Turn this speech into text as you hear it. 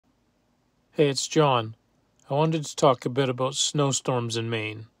Hey, it's John. I wanted to talk a bit about snowstorms in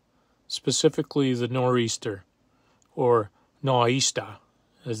Maine, specifically the nor'easter, or nor'easter,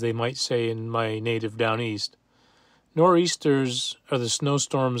 as they might say in my native down east. Nor'easters are the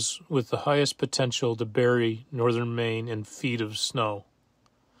snowstorms with the highest potential to bury northern Maine in feet of snow.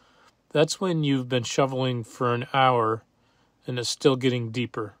 That's when you've been shoveling for an hour and it's still getting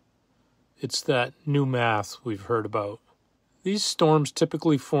deeper. It's that new math we've heard about. These storms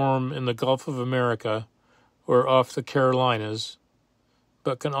typically form in the Gulf of America or off the Carolinas,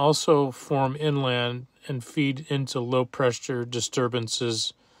 but can also form inland and feed into low-pressure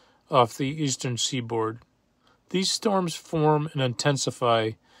disturbances off the eastern seaboard. These storms form and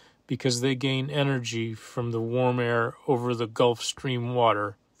intensify because they gain energy from the warm air over the Gulf Stream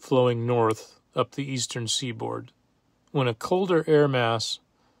water flowing north up the eastern seaboard. When a colder air mass,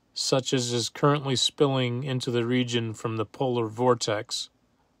 such as is currently spilling into the region from the polar vortex,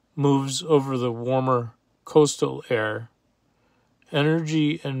 moves over the warmer coastal air,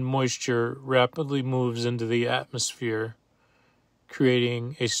 energy and moisture rapidly moves into the atmosphere,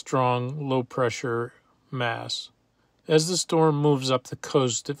 creating a strong low-pressure mass. As the storm moves up the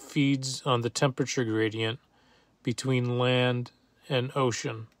coast, it feeds on the temperature gradient between land and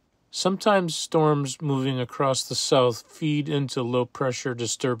ocean. Sometimes storms moving across the south feed into low-pressure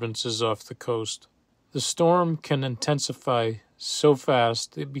disturbances off the coast. The storm can intensify so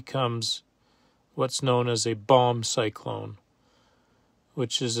fast it becomes what's known as a bomb cyclone,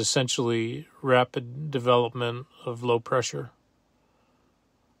 which is essentially rapid development of low pressure.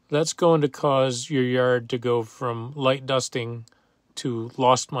 That's going to cause your yard to go from light dusting to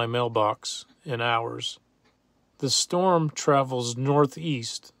lost my mailbox in hours. The storm travels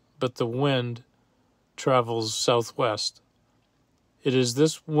northeast, but the wind travels southwest. It is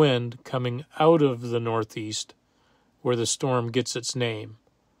this wind coming out of the northeast where the storm gets its name.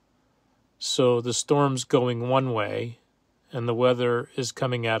 So the storm's going one way, and the weather is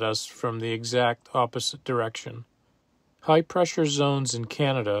coming at us from the exact opposite direction. High-pressure zones in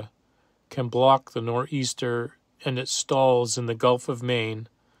Canada can block the nor'easter and it stalls in the Gulf of Maine,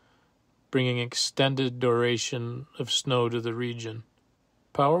 bringing extended duration of snow to the region.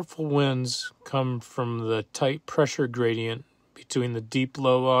 Powerful winds come from the tight pressure gradient between the deep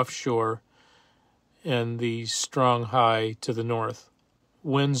low offshore and the strong high to the north.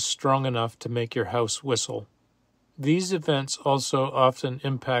 Winds strong enough to make your house whistle. These events also often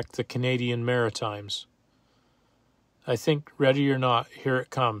impact the Canadian Maritimes. I think, ready or not, here it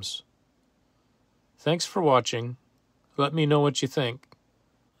comes. Thanks for watching. Let me know what you think.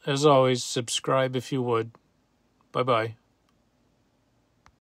 As always, subscribe if you would. Bye-bye.